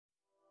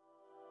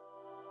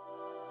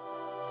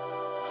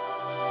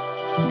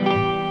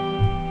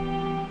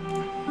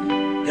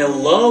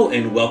Hello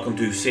and welcome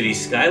to City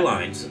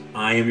Skylines.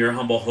 I am your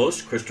humble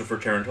host, Christopher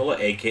Tarantola,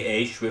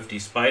 aka Swifty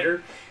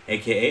Spider,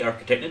 aka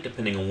Architectnet,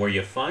 depending on where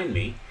you find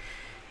me.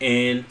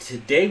 And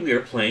today we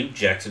are playing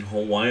Jackson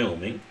Hole,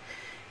 Wyoming.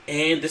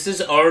 And this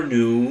is our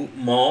new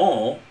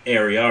mall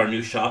area, our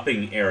new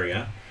shopping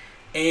area.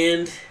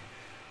 And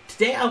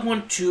today I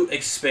want to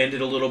expand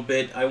it a little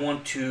bit. I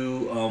want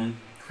to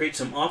create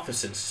some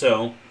offices.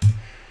 So I'm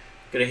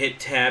going to hit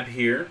tab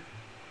here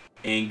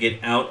and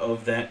get out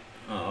of that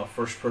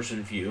first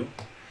person view.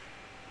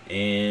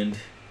 And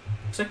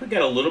looks like we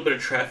got a little bit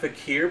of traffic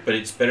here, but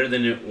it's better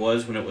than it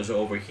was when it was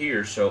over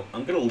here. So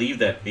I'm going to leave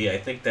that be. I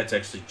think that's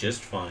actually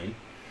just fine.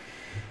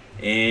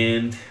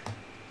 And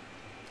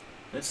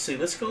let's see,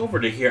 let's go over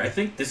to here. I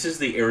think this is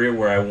the area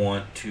where I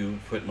want to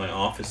put my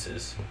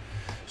offices.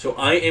 So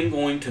I am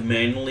going to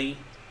manually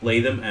lay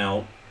them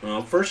out.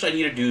 First I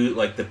need to do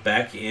like the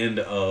back end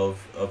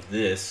of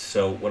this.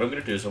 So what I'm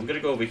going to do is I'm going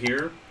to go over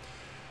here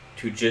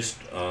to just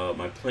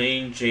my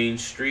plain Jane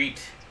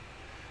Street.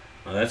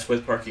 That's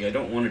with parking. I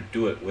don't want to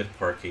do it with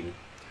parking.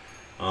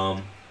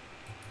 So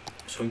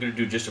I'm going to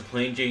do just a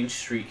plain Jane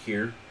Street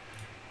here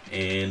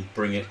and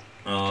bring it.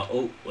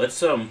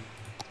 Let's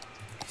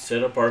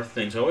set up our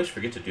things. I always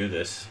forget to do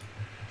this.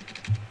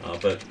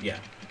 But yeah,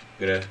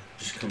 I'm going to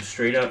just come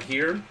straight out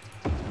here.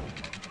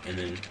 And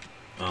then,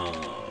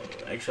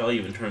 actually I'll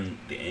even turn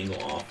the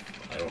angle off.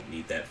 I don't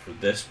need that for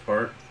this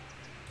part.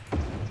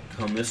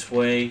 Come this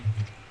way.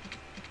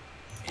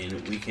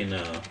 And we can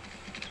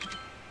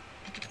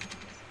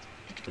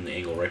turn the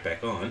angle right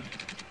back on.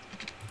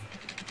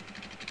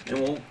 And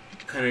we'll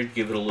kind of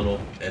give it a little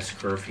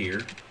S-curve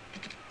here.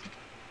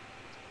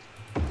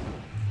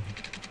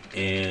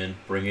 And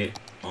bring it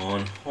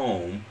on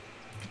home.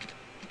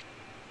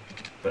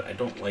 But I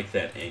don't like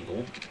that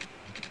angle.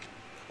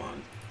 Come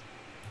on.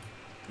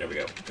 There we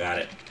go. Got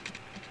it.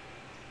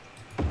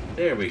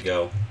 There we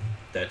go.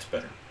 That's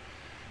better.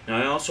 Now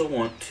I also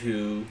want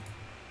to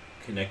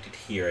connect it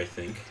here, I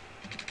think.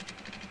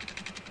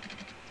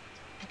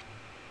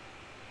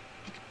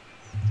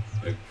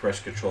 I press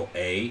Control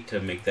A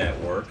to make that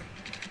work.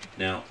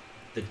 Now,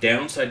 the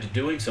downside to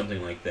doing something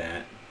like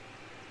that,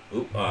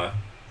 the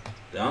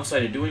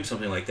downside of doing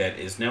something like that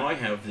is now I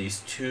have these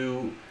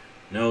two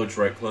nodes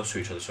right close to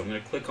each other. So I'm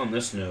going to click on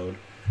this node,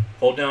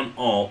 hold down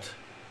Alt,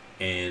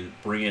 and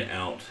bring it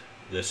out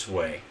this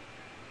way.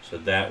 So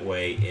that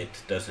way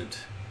it doesn't,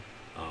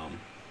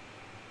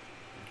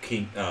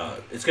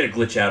 it's going to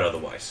glitch out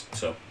otherwise.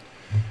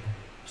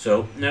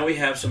 So now we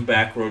have some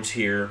back roads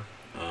here,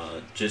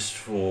 just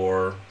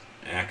for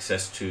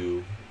access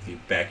to the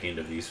back end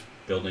of these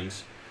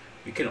buildings.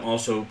 We can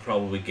also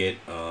probably get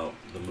the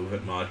Move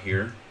It mod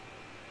here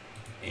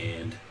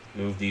and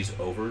move these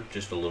over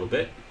just a little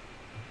bit.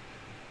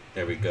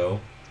 There we go.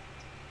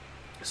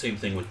 Same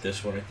thing with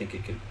this one. I think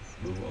it can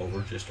move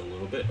over just a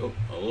little bit. Oh,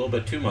 a little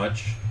bit too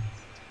much.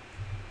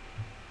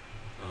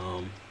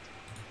 We'll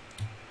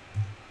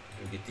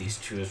get these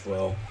two as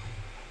well.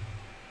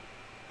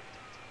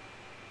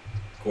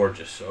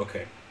 Gorgeous.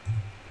 Okay.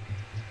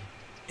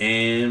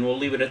 And we'll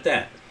leave it at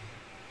that.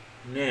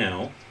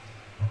 Now,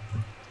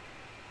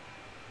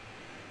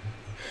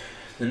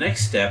 the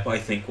next step, I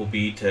think, will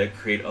be to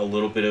create a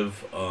little bit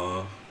of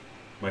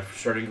my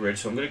starting grid.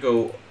 So I'm going to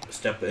go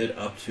step it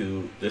up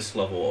to this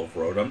level of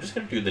road. I'm just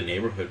going to do the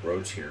neighborhood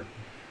roads here.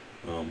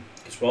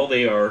 Because while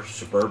they are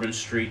suburban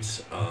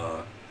streets,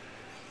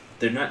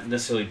 they're not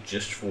necessarily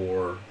just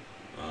for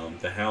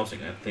the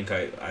housing. I think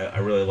I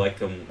really like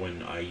them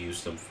when I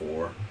use them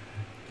for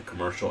the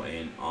commercial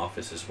and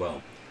office as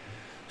well.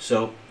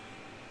 So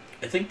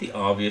I think the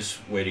obvious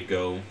way to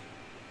go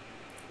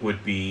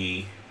would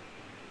be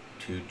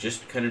to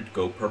just kind of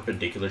go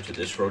perpendicular to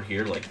this road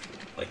here, like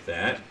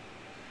that.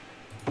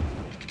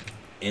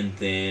 And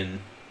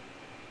then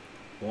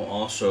we'll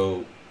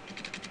also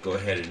go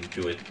ahead and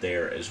do it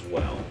there as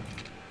well.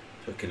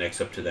 So it connects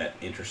up to that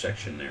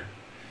intersection there.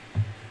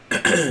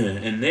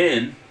 And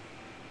then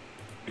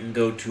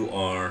go to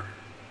our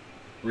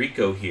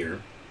Rico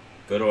here,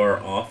 go to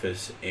our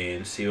office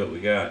and see what we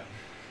got.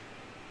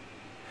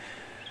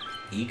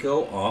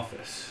 Eco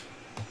Office.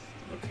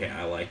 Okay,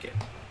 I like it.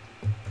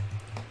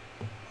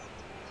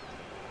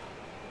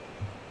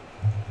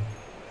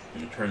 I'm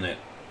going to turn that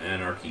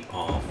anarchy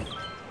off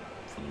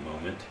for the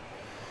moment.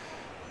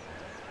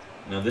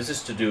 Now this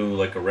is to do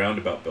like a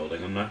roundabout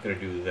building. I'm not going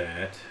to do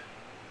that.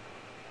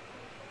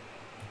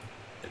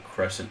 The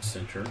Crescent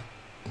Center.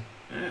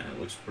 It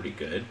looks pretty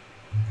good.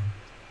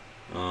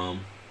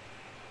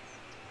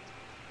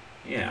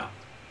 Yeah,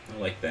 I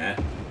like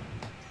that.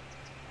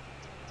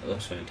 That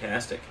looks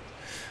fantastic.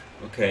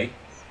 Okay,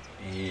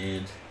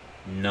 and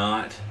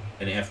not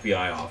an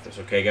FBI office.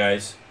 Okay,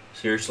 guys?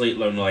 Seriously,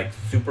 like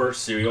super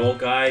serial,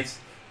 guys.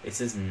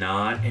 This is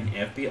not an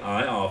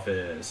FBI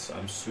office.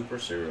 I'm super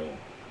serial.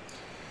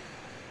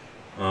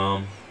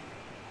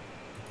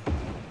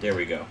 There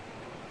we go.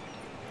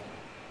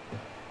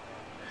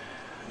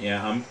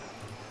 Yeah,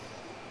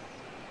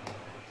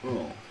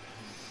 oh.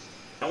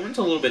 That one's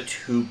a little bit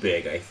too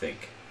big, I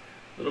think.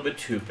 little bit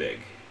too big.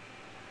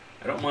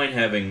 I don't mind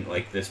having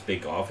like this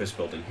big office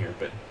building here,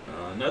 but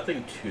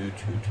nothing too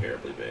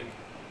terribly big.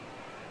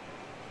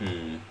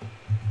 I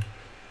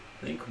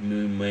think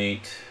we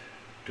might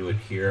do it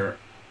here.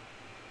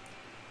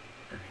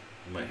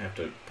 We might have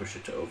to push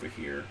it to over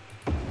here.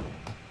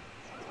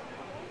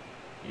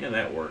 Yeah,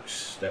 that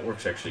works. That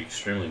works actually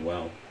extremely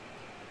well.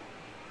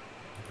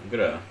 I'm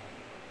gonna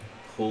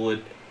pull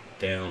it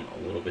down a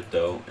little bit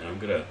though, and I'm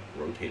gonna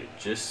rotate it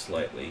just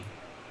slightly.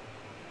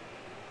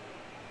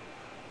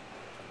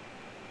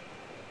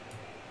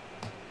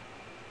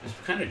 It's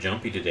kind of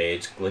jumpy today.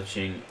 It's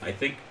glitching. I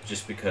think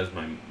just because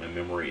my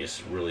memory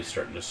is really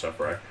starting to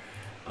suffer.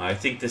 I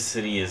think this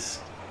city is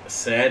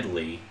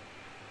sadly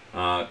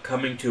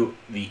coming to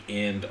the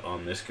end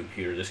on this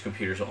computer. This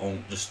computer's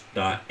just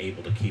not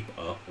able to keep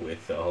up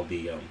with all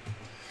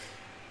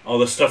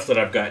the stuff that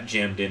I've got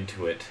jammed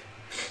into it.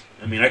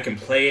 I mean, I can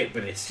play it,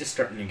 but it's just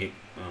starting to get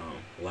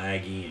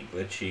laggy and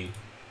glitchy.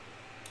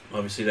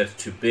 Obviously, that's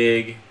too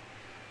big.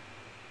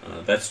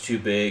 That's too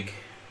big.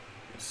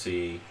 Let's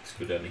see. Let's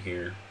go down to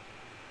here.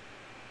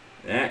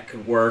 That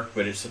could work,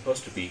 but it's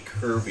supposed to be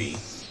curvy.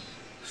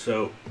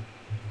 So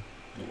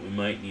what we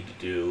might need to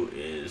do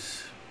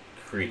is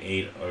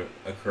create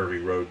a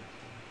curvy road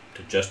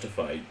to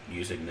justify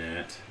using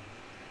that.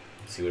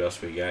 Let's see what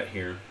else we got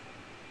here.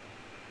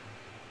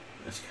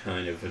 That's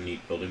kind of a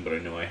neat building, but I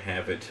know I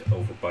have it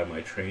over by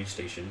my train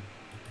station.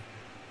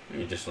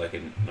 And just like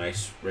a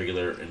nice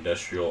regular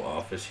industrial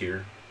office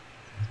here.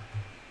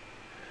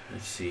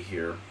 Let's see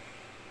here.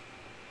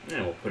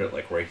 And we'll put it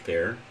like right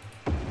there.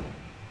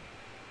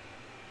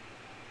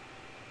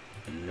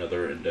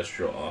 Another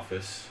industrial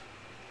office.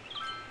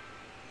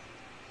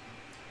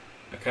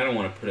 I kind of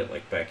want to put it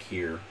like back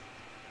here.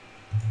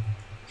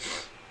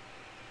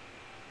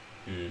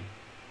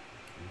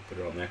 Put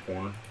it on that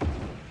corner.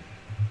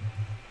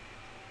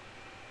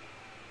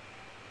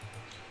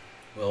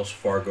 Wells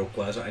Fargo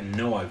Plaza. I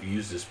know I've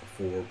used this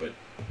before, but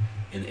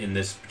in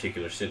this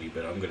particular city,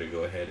 but I'm going to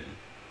go ahead and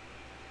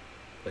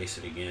place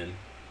it again.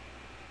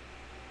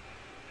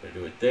 I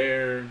do it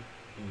there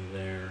and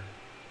there.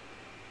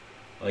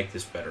 I like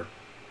this better.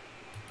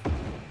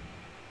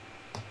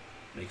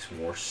 Makes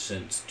more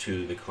sense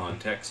to the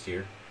context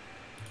here.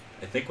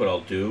 I think what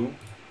I'll do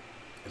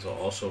is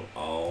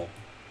I'll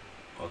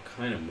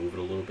kind of move it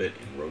a little bit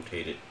and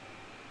rotate it.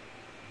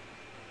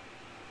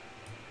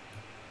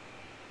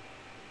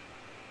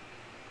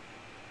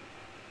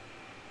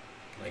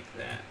 Like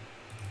that.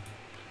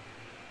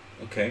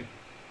 Okay.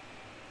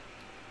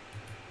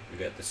 We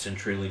got the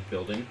CenturyLink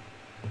building.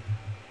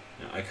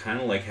 Now I kind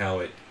of like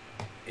how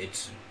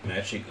it's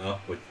matching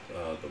up with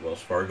the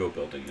Wells Fargo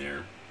building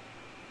there.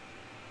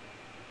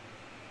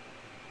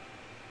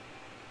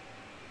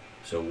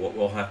 So what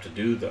we'll have to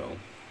do though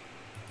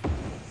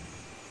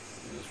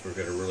is we're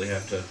going to really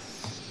have to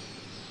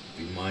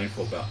be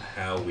mindful about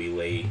how we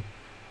lay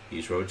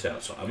these roads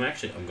out. So I'm going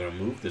to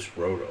move this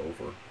road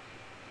over.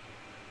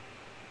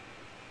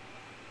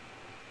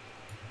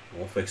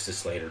 We'll fix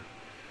this later.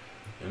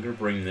 I'm going to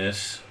bring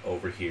this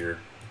over here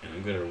and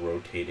I'm going to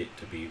rotate it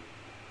to be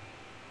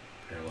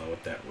parallel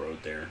with that road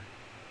there.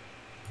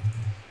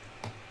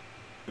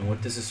 And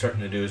what this is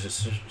starting to do is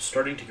it's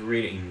starting to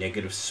create a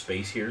negative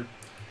space here.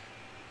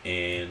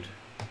 And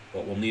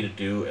what we'll need to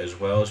do as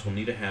well is we'll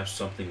need to have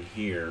something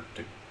here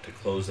to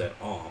close that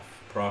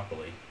off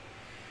properly.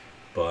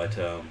 But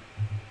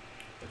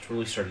it's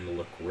really starting to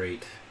look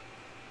great.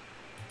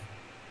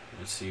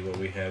 Let's see what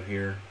we have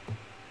here.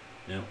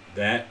 Now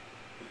that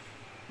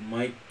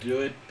might do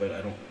it, but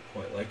I don't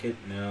quite like it.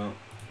 No.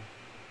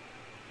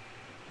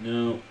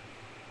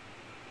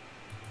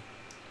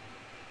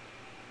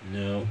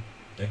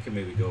 That could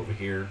maybe go over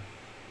here.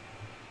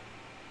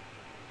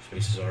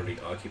 Space is already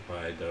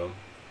occupied though.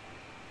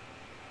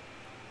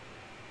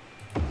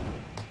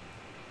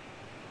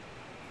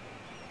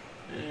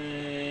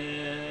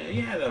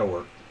 Yeah, that'll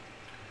work.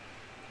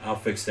 I'll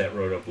fix that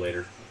road up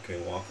later. Okay,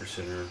 Walker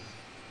Center.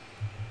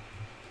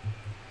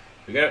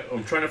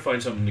 I'm trying to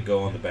find something to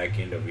go on the back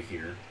end over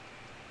here.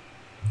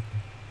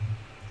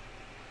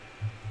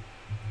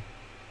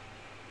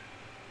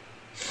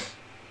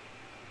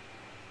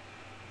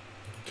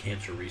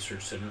 Cancer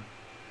Research Center.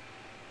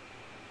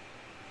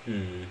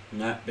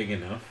 Not big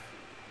enough.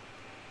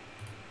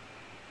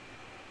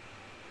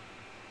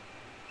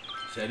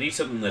 So I need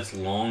something that's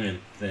long and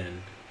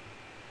thin.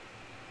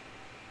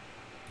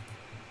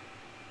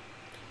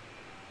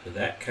 So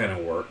that kind of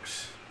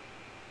works.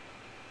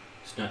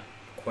 It's not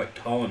quite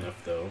tall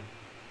enough though.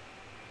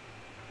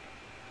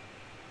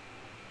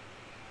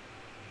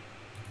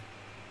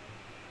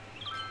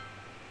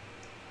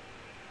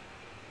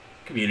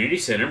 Community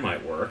center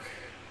might work.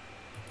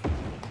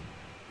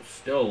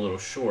 Still a little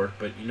short,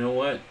 but you know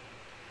what?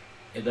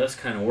 It does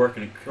kind of work,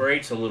 and it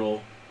creates a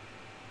little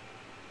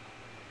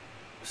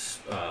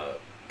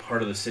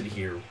part of the city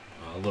here,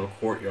 a little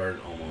courtyard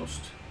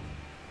almost.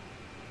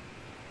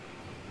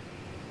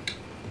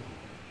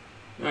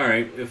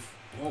 Alright,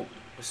 oh,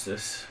 what's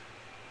this?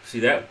 See,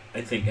 that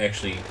I think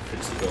actually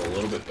fits the bill a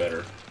little bit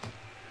better.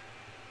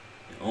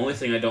 only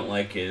thing I don't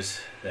like is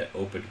that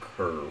open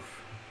curve.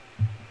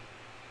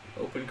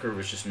 Open curve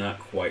is just not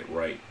quite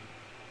right.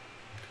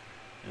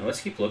 Now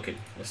let's keep looking.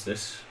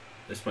 This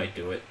might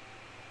do it.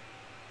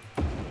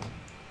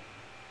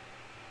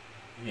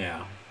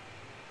 Yeah.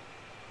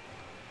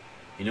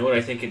 You know what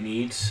I think it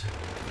needs?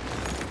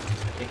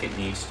 I think it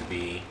needs to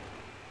be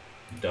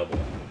double.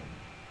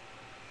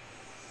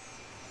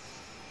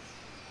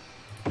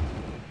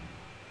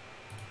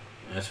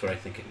 That's what I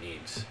think it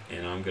needs.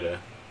 And I'm gonna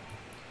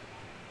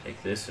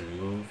take this and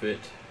move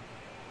it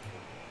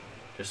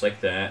just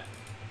like that.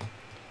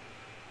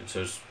 And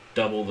so it's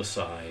double the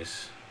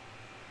size.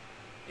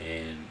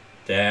 And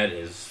that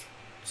is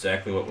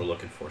exactly what we're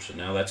looking for. So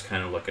now that's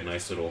kind of like a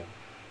nice little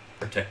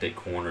protected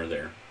corner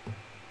there.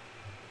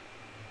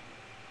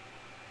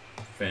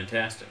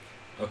 Fantastic.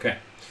 Okay.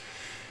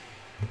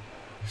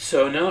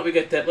 So now that we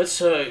got that, let's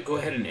go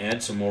ahead and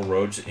add some more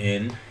roads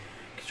in.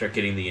 Start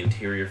getting the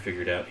interior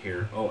figured out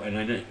here. Oh, and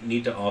I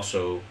need to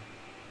also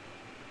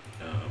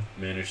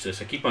manage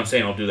this. I keep on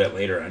saying I'll do that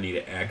later. I need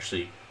to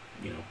actually,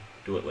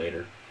 do it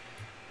later.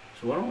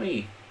 So why don't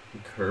we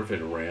curve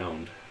it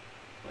around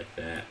like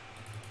that?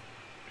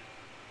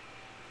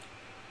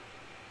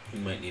 We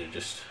might need to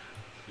just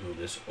move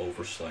this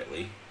over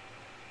slightly.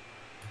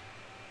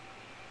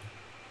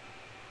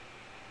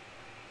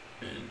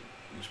 And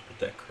just put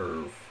that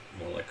curve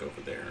more like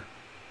over there.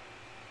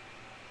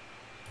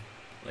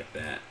 Like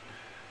that.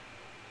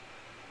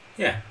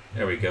 Yeah,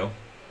 there we go.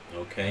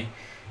 Okay.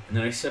 And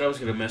then I said I was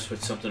going to mess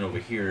with something over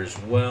here as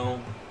well,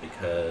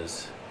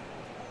 because,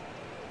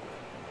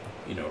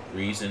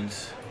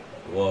 reasons.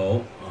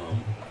 Whoa.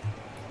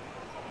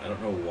 I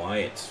don't know why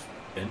it's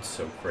bent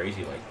so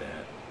crazy like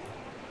that.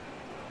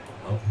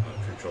 Oh,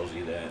 Control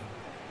Z that.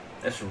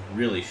 That's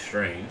really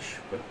strange,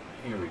 but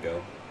here we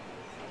go.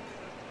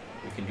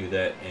 We can do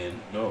that, and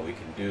what we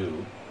can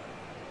do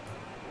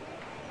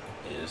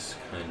is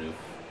kind of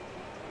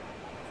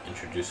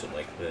introduce it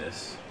like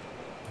this.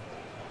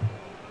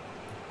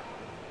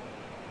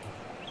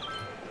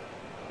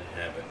 And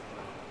have it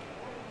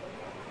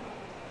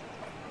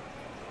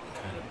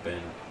kind of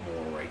bend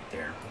more right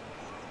there.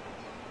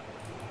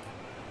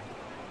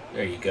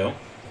 There you go.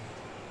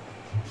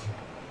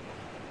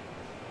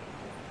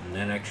 And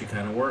that actually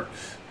kind of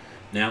works.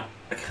 Now,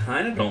 I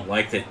kind of don't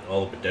like that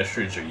all the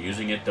pedestrians are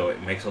using it, though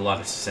it makes a lot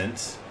of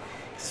sense.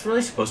 It's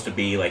really supposed to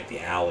be like the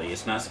alley.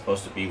 It's not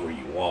supposed to be where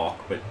you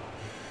walk, but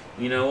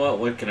you know what?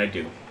 What can I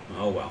do?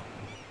 Oh, well.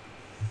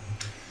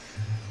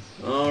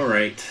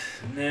 Alright,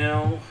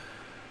 now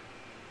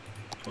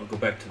I'll go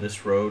back to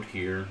this road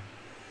here,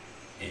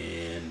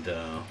 and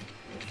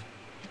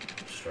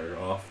start it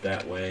off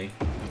that way.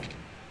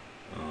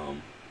 I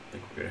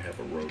think we're going to have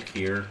a road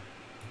here.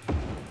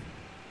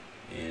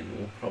 And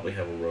we'll probably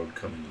have a road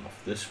coming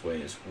off this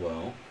way as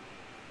well.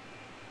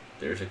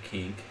 There's a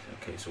kink.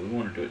 Okay, so we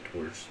want to do it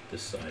towards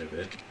this side of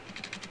it.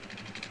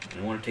 And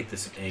I want to take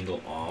this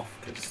angle off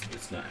because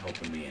it's not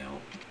helping me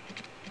out.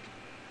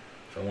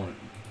 So I want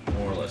it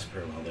more or less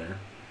parallel there.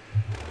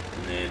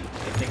 And then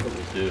I think what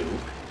we'll do,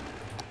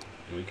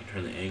 and we can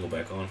turn the angle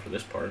back on for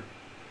this part,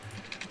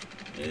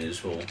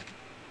 is we'll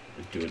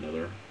do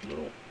another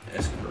little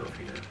S-curve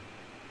here.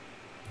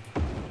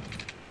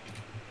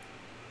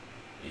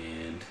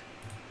 And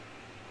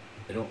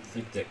I don't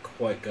think that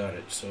quite got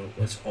it, so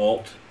let's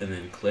Alt and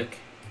then click,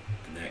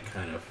 and that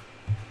kind of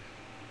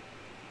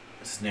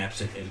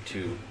snaps it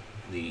into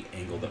the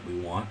angle that we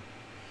want.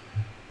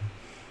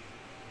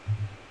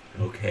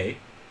 Okay.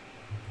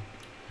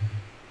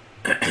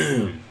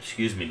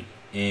 Excuse me.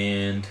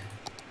 And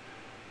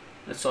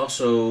let's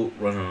also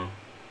run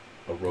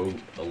a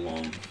road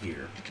along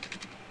here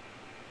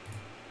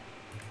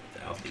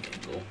without the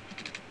angle.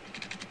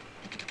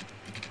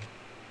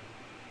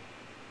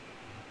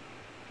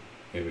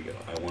 Here we go.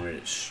 I wanted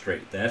it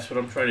straight. That's what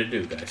I'm trying to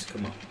do, guys.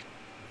 Come on.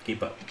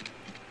 Keep up.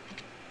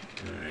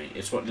 Alright.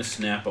 It's wanting to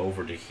snap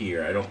over to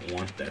here. I don't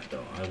want that,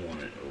 though. I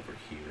want it over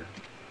here.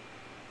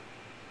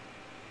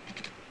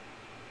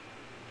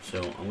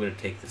 So I'm going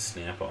to take the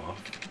snap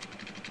off.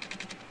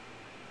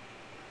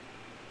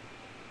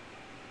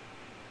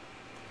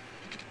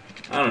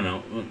 I don't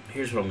know.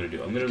 Here's what I'm going to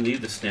do. I'm going to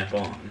leave the snap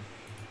on,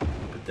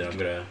 but then I'm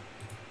going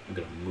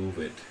to move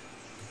it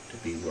to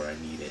be where I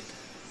need it.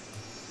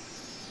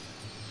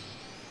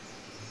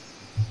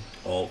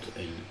 Alt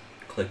and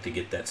click to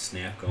get that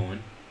snap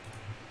going,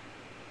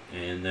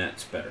 and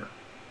that's better,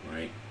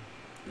 right?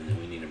 And then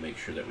we need to make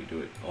sure that we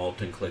do it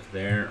Alt and click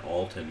there,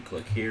 Alt and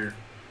click here.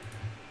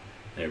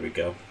 There we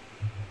go.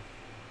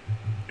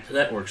 So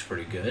that works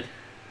pretty good.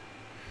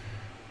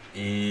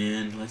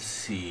 And let's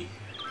see.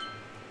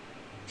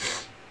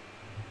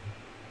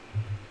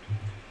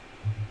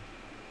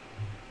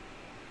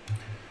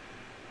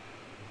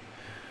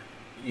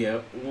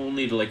 Yeah, we'll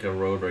need like a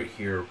road right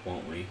here,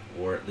 won't we?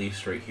 Or at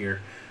least right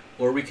here.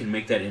 Or we can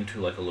make that into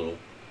like a little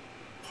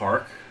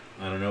park.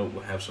 I don't know,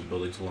 we'll have some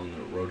buildings along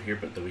the road here,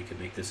 but then we can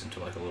make this into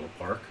like a little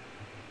park,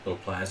 little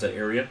plaza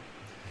area.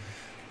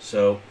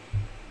 So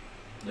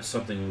that's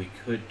something we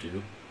could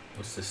do.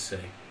 What's this say?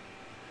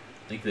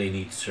 I think they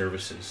need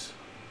services.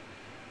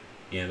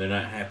 Yeah, they're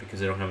not happy because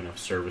they don't have enough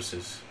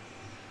services.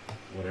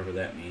 Whatever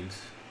that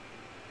means.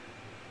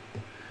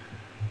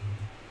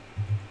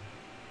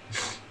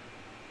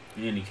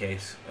 In any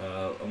case,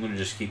 I'm going to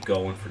just keep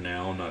going for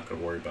now. I'm not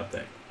going to worry about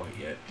that quite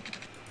yet.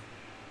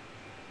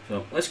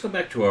 So let's go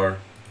back to our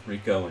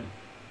Rico and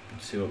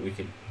see what we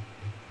can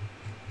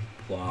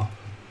plop.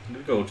 I'm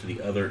going to go to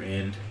the other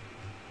end,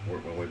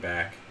 work my way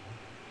back.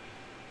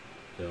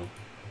 So,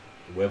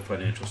 the Webb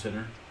Financial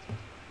Center.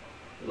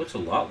 It looks a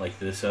lot like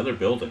this other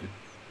building.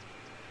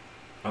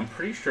 I'm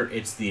pretty sure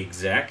it's the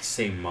exact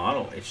same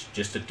model. It's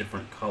just a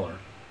different color.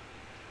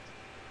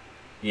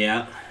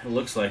 Yeah, it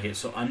looks like it.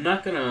 So I'm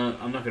not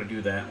gonna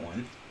do that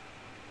one.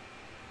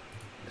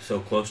 So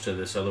close to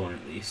this other one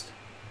at least.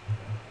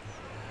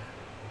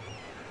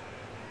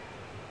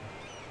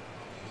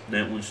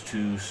 That one's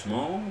too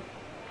small.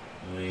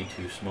 Way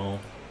too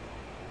small.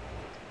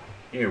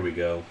 Here we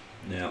go.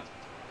 Now,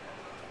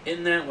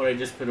 isn't that what I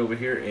just put over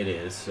here? It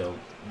is. So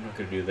I'm not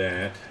gonna do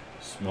that.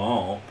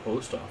 Small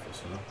post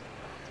office, huh?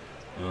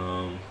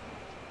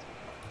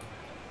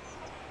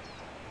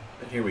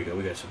 But here we go.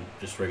 We got some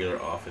just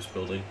regular office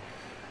building.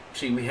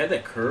 Actually, we had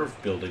that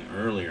curved building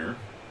earlier.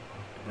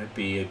 It might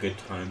be a good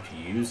time to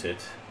use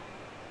it.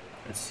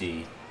 Let's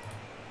see.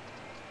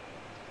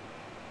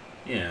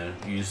 Yeah,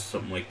 use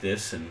something like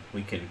this, and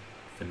we can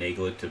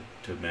finagle it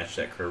to match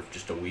that curve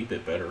just a wee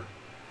bit better.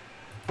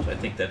 So I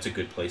think that's a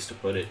good place to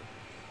put it.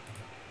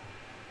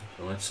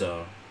 So let's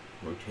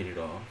rotate it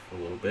off a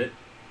little bit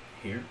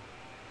here.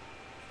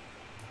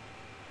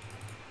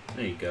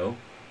 There you go.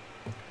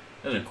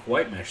 Doesn't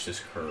quite match this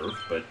curve,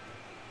 but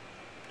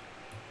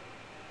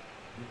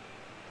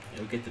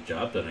it'll get the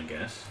job done, I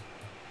guess.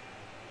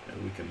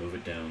 Maybe we can move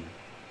it down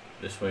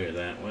this way or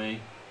that way.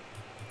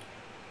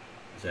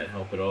 Does that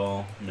help at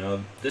all?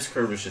 No, this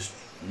curve is just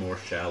more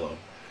shallow.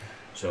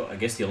 So I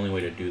guess the only way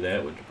to do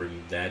that would to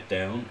bring that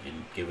down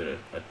and give it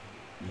a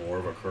more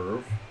of a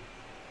curve.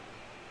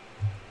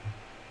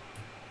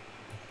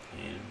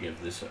 And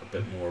give this a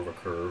bit more of a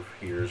curve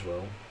here as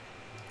well.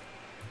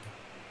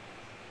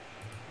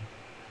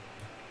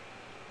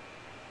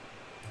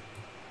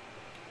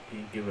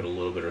 And give it a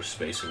little bit of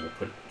space, and we'll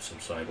put some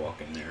sidewalk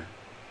in there.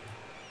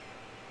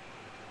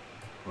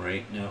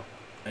 Right, now,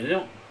 I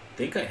don't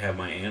think I have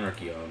my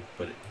Anarchy on,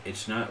 but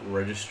it's not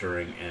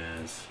registering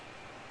as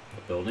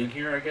a building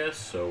here, I guess,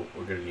 so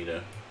we're going to need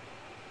to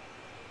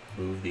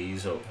move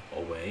these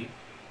away,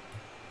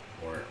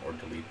 or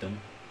delete them.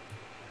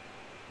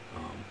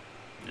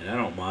 And I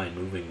don't mind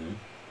moving them.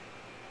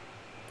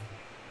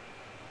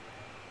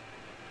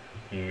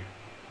 Here.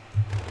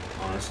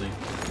 Honestly.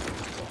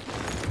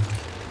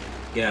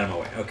 Get out of my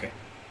way. Okay.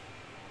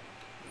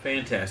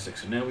 Fantastic.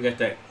 So now we got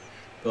that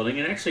building,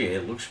 and actually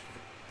it looks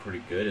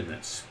pretty good in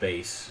that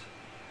space.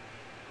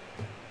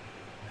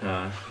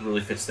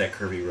 Really fits that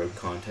curvy road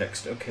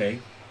context.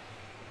 Okay.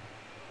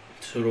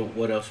 So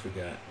what else we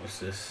got? What's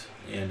this?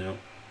 Yeah, no.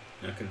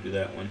 Not going to do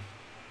that one.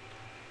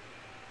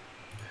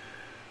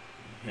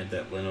 Had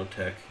that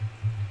Lenotech.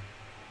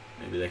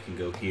 Maybe that can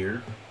go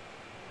here.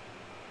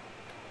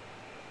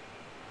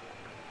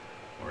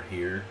 Or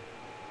here.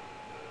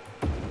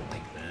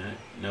 Like that.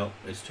 Nope,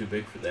 it's too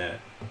big for that.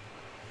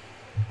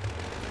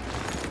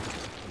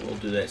 We'll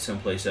do that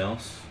someplace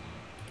else.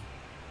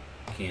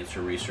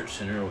 Cancer Research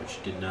Center,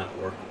 which did not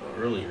work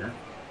earlier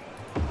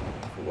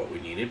for what we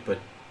needed, but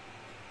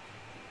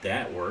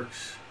that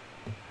works.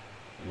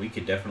 And we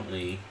could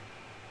definitely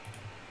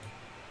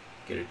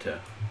get it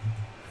to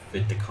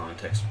fit the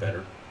context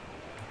better.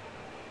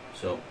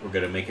 So we're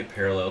going to make it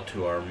parallel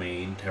to our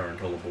main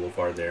Tarantula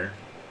Boulevard there,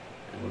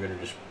 and we're going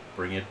to just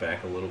bring it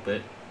back a little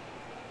bit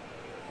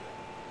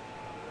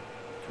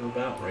to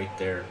about right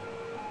there.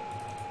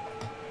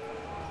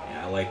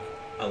 Yeah,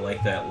 I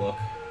like that look.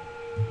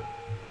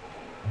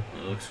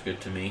 It looks good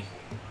to me.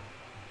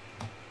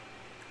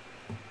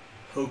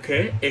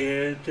 Okay,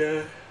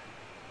 and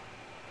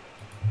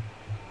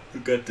we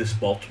got this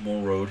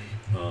Baltimore Road.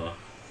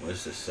 What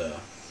is this?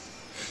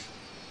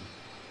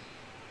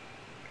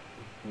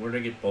 Where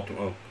did I get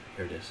Baltimore? Oh,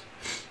 here it is.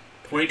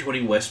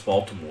 2020 West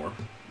Baltimore.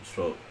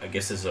 So I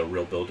guess this is a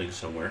real building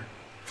somewhere.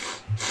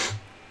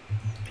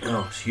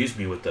 Oh, excuse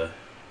me with the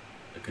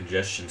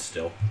congestion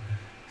still.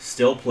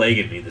 Still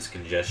plaguing me, this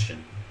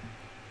congestion.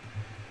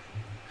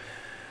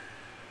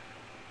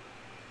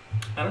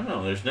 I don't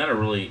know. There's not a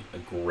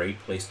great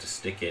place to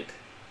stick it.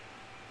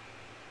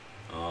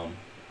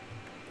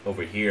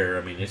 Over here,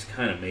 I mean, it's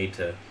kind of made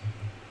to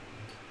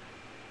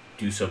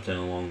do something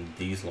along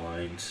these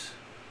lines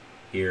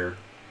here,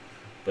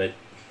 but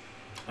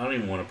I don't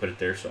even want to put it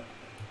there, so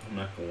I'm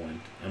not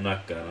going. I'm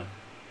not gonna.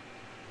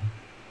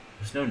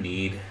 There's no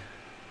need.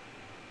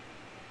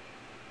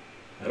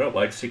 I don't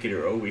mind sticking it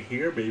over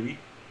here, baby.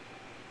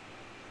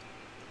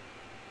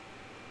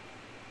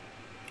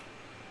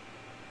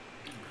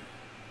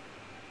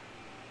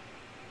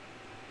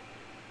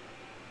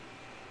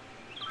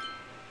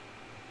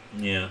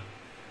 Yeah,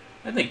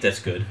 I think that's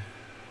good.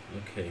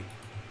 Okay.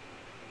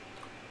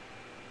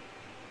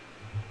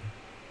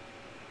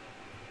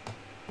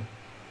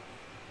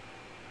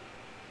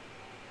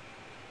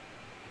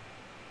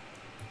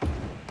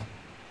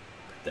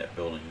 that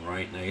building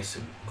right nice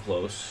and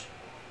close.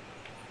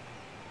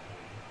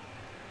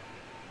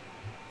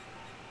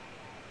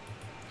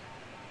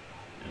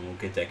 And we'll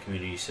get that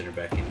community center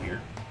back in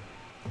here.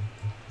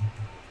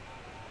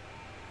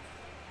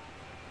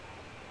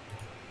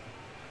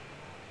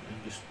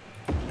 And just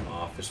an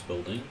office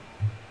building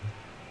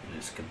and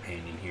its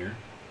companion here.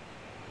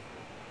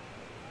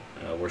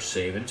 We're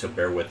saving, so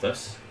bear with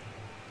us.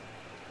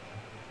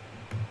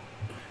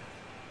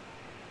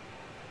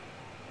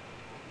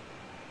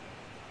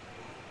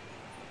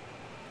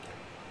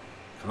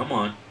 Come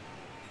on.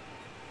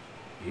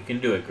 You can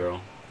do it,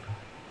 girl.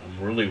 I'm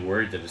really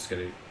worried that it's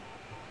going to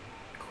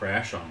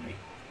crash on me.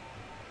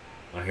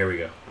 Oh, here we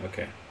go.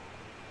 Okay.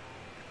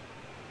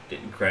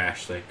 Didn't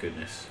crash, thank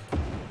goodness.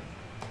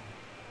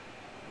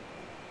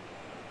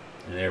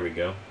 And there we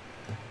go.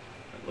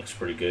 That looks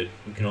pretty good.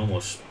 We can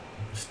almost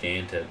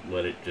stand to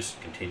let it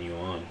just continue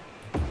on.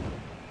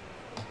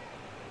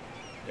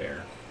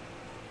 There.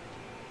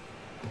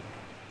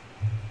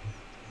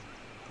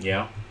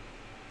 Yeah.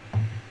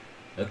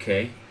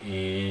 Okay,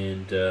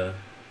 and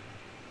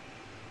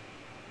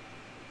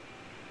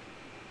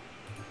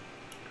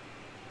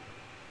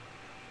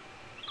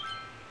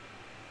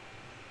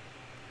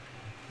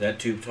that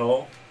too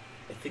tall?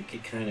 I think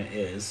it kind of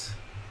is.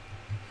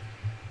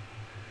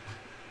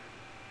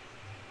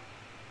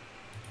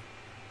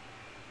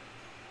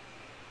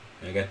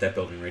 I got that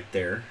building right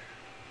there.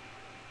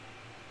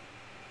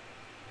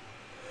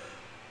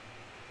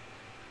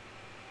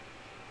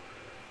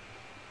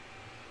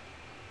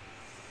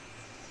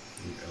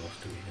 What else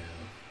do we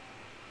have?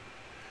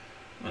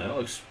 Well, that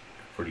looks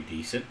pretty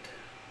decent.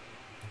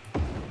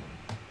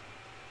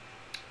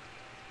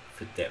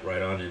 Fit that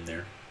right on in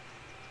there.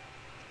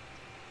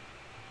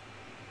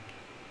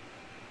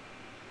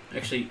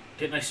 Actually,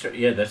 didn't I start?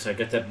 Yeah, I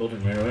got that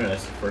building right away.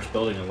 That's the first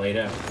building I laid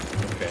out.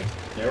 Okay,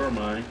 never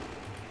mind.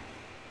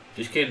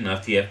 Just kidding,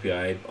 not the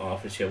FBI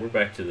office. Yeah, we're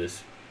back to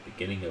this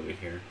beginning over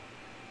here.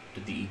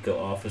 Did the Eco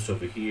office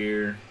over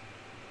here.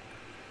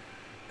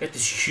 Got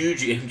this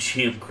huge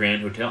MGM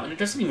Grand Hotel, and it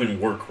doesn't even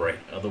work right.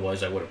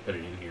 Otherwise, I would have put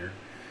it in here.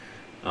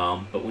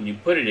 But when you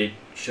put it, it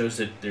shows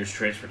that there's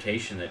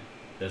transportation that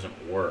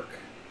doesn't work.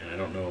 And I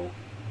don't know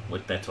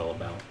what that's all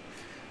about.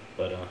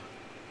 But,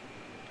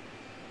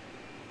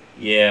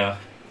 yeah,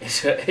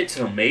 it's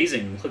an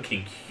amazing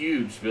looking,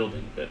 huge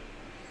building. But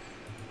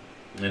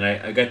and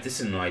I got this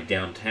in my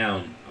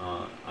downtown.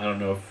 I don't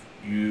know if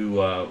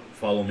you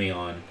follow me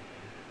on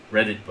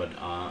Reddit, but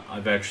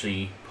I've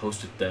actually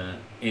posted the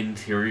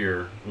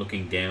interior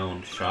looking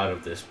down shot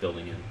of this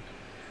building in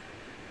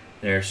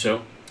there.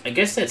 So I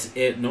guess that's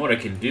it. Know what I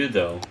can do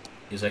though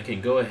is I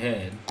can go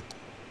ahead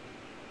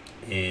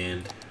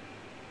and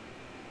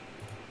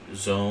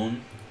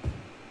zone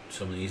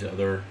some of these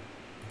other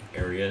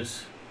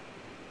areas,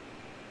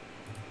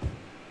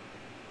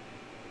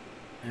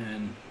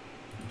 and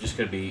I'm just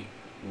gonna be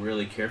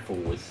really careful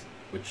with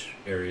which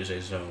areas I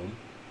zone.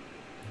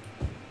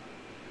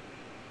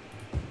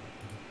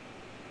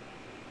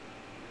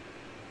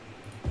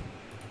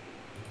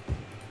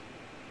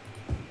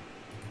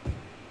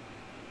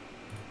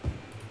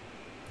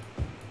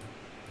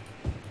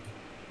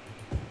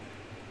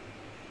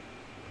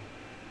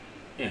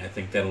 Yeah, I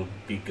think that'll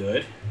be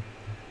good.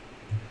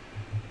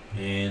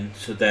 And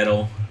so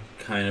that'll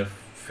kind of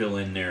fill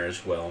in there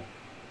as well.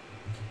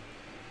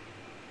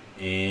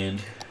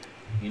 And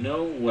you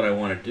know what I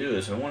want to do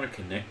is I want to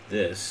connect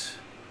this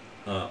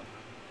up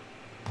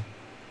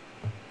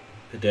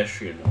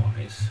pedestrian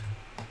wise.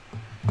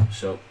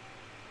 So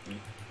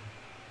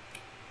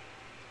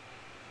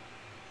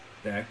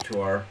back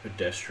to our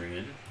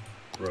pedestrian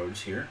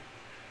roads here,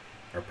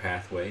 our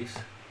pathways.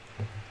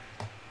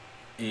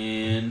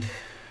 And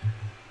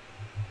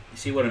you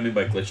see what I mean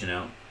by glitching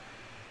out?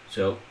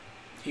 So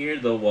here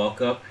they'll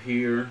walk up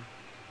here,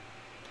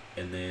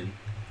 and then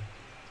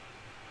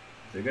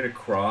they're going to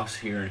cross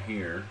here and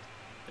here,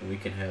 and we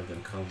can have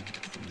them come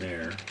from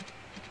there.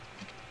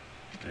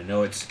 I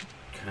know it's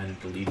kind of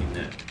deleting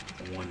that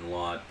one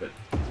lot, but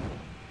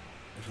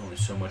there's only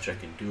so much I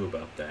can do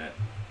about that.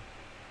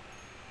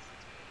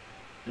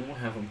 And we'll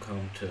have them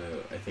come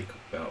to, I think,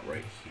 about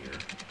right here.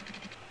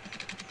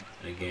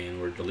 And again,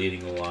 we're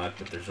deleting a lot,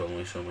 but there's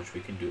only so much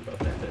we can do about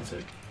that. That's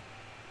a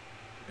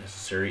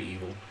necessary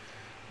evil.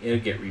 It'll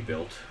get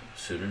rebuilt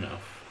soon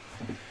enough.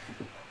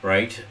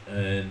 Right,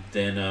 and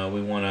then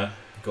we want to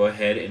go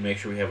ahead and make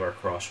sure we have our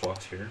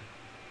crosswalks here.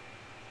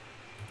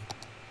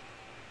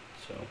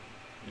 So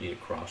we need a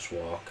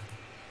crosswalk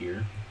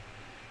here,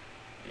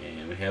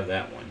 and we have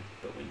that one,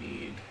 but we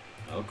need,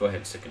 I'll go ahead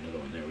and stick another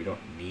one there. We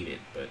don't need it,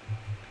 but,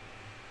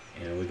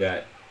 and we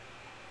got,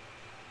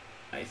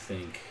 I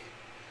think,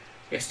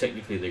 I guess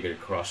technically they're going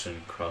to cross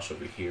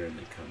over here and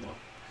then come up,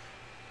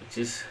 which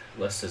is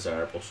less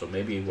desirable. So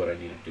maybe what I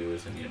need to do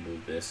is I need to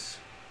move this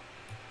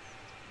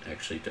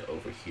actually to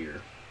over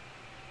here,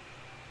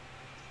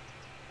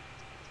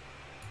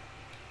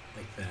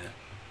 like that.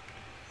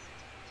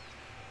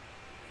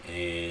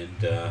 And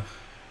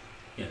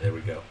yeah, there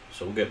we go.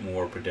 So we'll get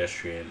more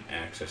pedestrian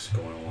access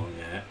going along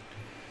that.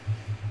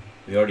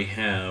 We already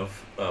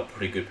have a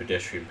pretty good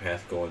pedestrian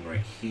path going right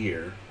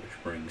here,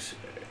 which brings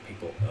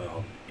people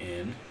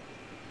in,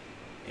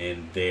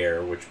 and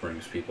there, which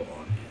brings people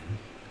on in.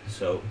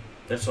 So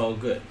that's all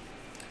good.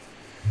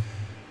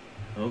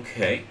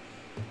 Okay,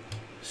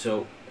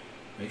 so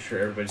make sure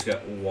everybody's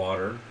got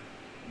water,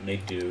 and they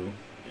do,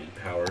 and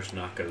power's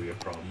not going to be a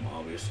problem,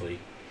 obviously.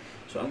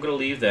 So I'm going to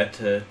leave that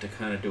to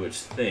kind of do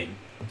its thing.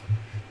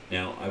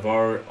 Now, I've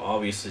already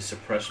obviously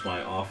suppressed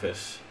my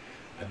office.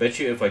 I bet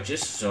you if I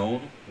just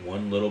zone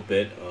one little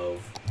bit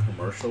of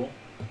commercial,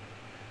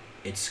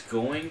 it's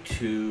going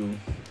to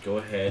go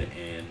ahead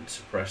and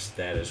suppress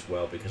that as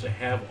well, because I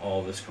have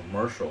all this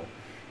commercial.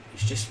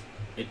 It's just,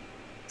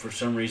 for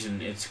some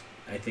reason,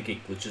 I think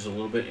it glitches a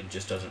little bit and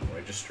just doesn't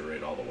register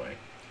it all the way.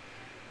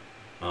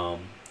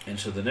 And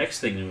so the next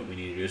thing that we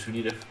need to do is we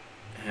need to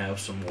have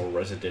some more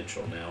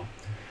residential. Now,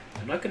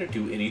 I'm not going to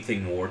do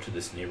anything more to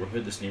this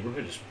neighborhood. This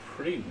neighborhood is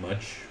pretty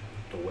much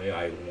the way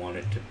I want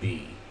it to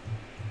be.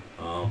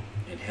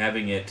 And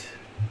having it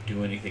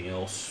do anything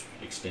else,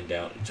 extend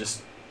out, it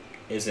just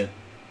isn't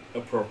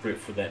appropriate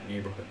for that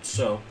neighborhood.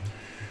 So,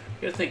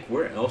 you gotta think,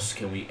 where else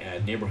can we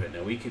add neighborhood?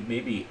 Now, we could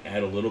maybe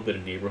add a little bit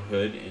of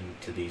neighborhood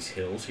into these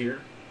hills here.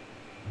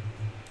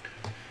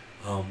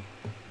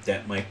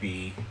 That might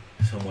be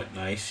somewhat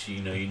nice.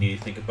 You know, you need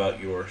to think about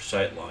your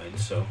sight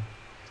lines. So,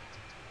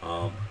 you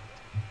know,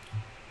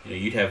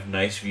 you'd have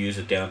nice views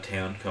of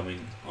downtown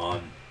coming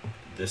on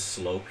this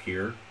slope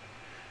here.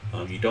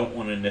 You don't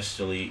want to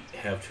necessarily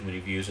have too many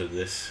views of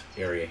this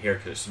area here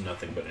because it's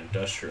nothing but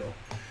industrial.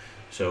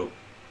 So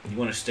you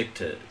want to stick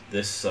to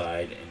this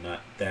side and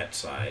not that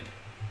side.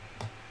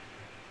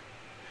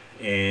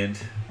 And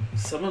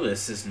some of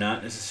this is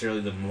not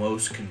necessarily the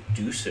most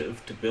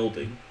conducive to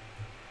building.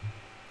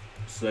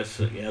 So that's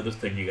the other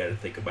thing you got to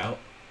think about.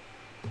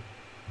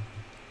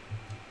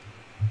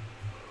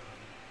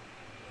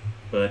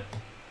 But,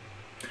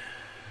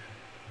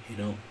 you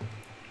know,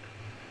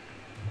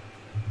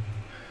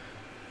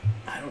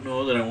 I don't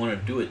know that I want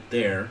to do it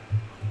there.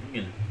 We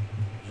can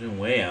zoom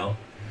way out.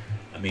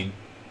 I mean,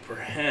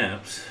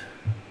 perhaps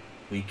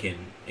we can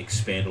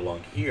expand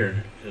along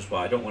here as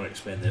well. I don't want to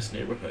expand this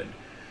neighborhood.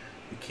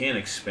 We can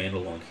expand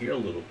along here a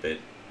little bit,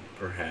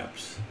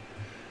 perhaps.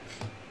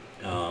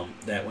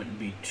 That wouldn't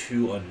be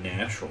too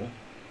unnatural.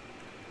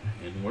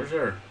 And where's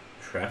our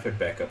traffic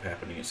backup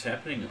happening? It's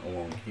happening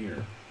along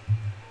here.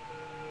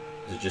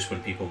 Is it just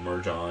when people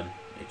merge on,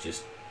 it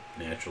just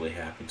naturally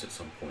happens at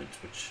some points,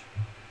 which,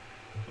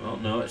 well,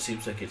 no, it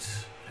seems like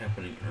it's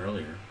happening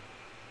earlier.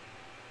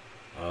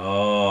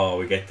 Oh,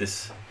 we get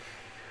this,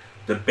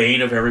 the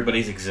bane of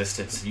everybody's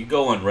existence. You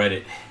go on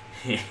Reddit,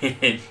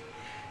 and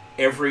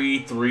every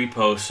 3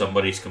 posts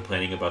somebody's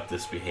complaining about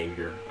this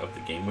behavior of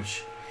the game,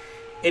 which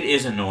it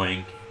is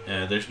annoying.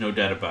 There's no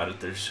doubt about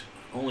it. There's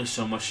only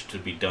so much to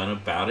be done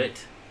about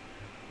it.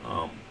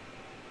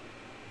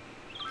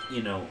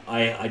 You know,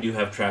 I do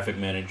have Traffic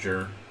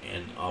Manager,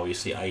 and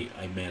obviously I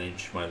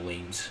manage my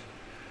lanes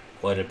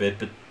quite a bit,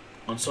 but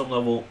on some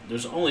level,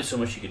 there's only so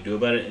much you can do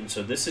about it, and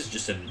so this is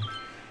just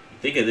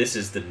think of this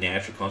as the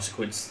natural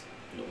consequence.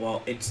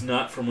 While it's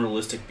not from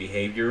realistic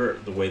behavior,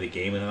 the way the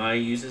game and I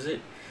uses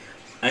it,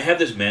 I have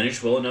this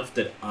managed well enough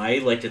that I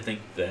like to think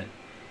that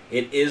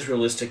it is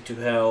realistic to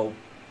how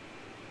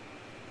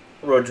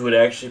roads would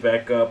actually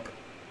back up.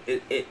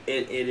 It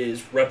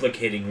is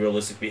replicating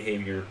realistic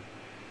behavior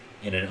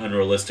in an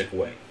unrealistic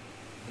way,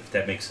 if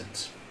that makes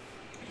sense.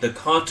 The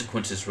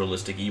consequence is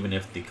realistic, even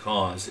if the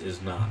cause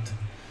is not.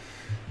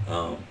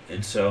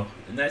 And so,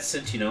 in that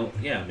sense, you know,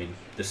 yeah, I mean,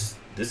 this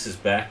is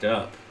backed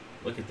up.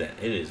 Look at that.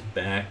 It is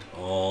backed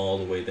all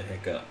the way the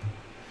heck up.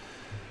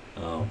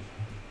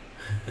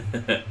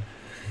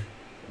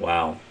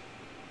 Wow.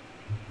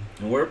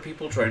 And where are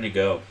people trying to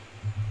go?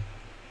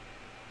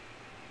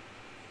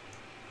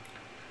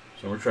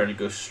 So we're trying to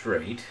go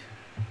straight.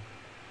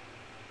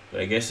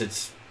 But I guess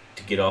it's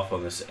to get off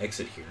on this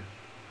exit here.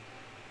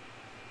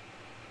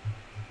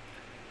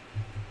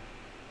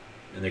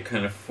 And they're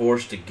kind of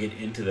forced to get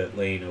into that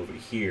lane over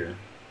here.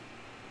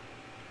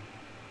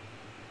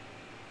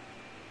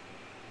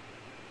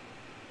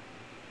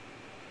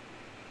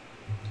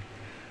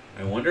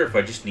 I wonder if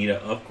I just need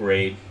to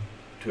upgrade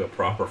to a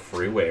proper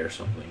freeway or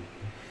something.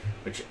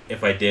 Which,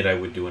 if I did, I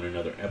would do in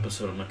another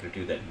episode. I'm not going to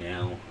do that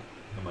now.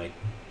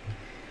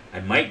 I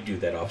might do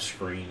that off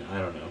screen. I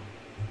don't know.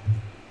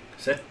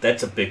 So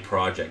that's a big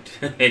project.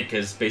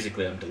 Because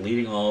basically I'm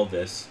deleting all of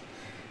this.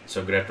 So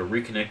I'm going to have to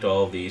reconnect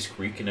all of these,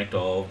 reconnect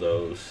all of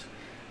those.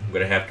 I'm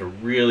going to have to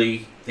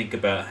really think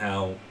about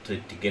how to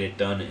get it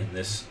done in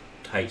this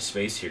tight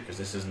space here, because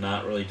this is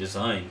not really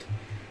designed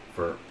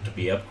to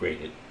be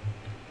upgraded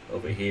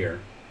over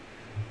here.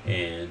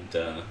 And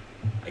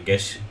I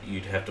guess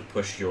you'd have to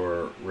push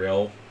your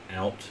rail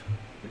out,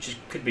 which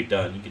could be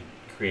done. You could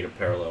create a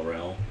parallel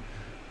rail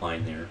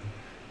line there.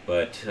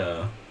 But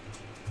got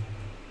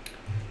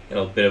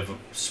a bit of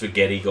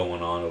spaghetti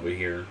going on over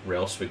here,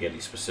 rail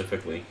spaghetti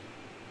specifically.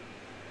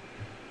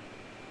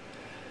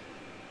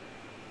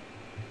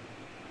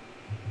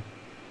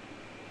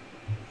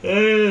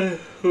 I'm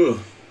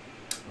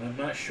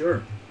not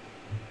sure.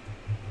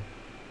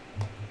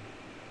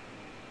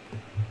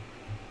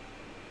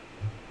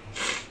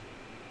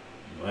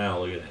 Wow,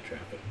 look at that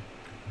traffic.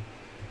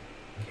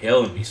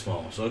 Killing me,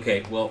 Smalls.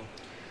 Okay, well,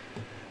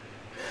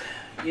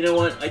 you know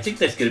what? I think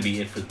that's going to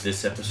be it for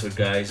this episode,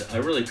 guys. I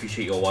really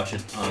appreciate you all watching.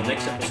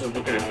 Next episode,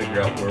 we're going to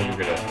figure out where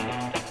we're going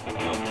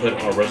to put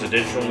our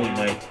residential. We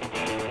might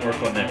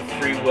work on that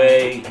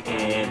freeway,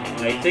 and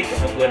I think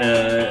I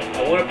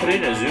want to put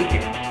in a zoo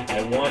here.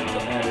 I want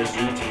to add a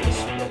zoo to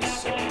this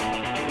place, so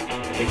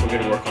I think we're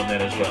going to work on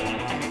that as well.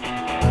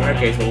 Alright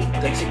guys,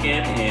 well, thanks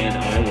again, and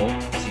I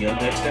will see you on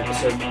the next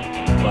episode.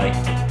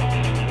 Bye.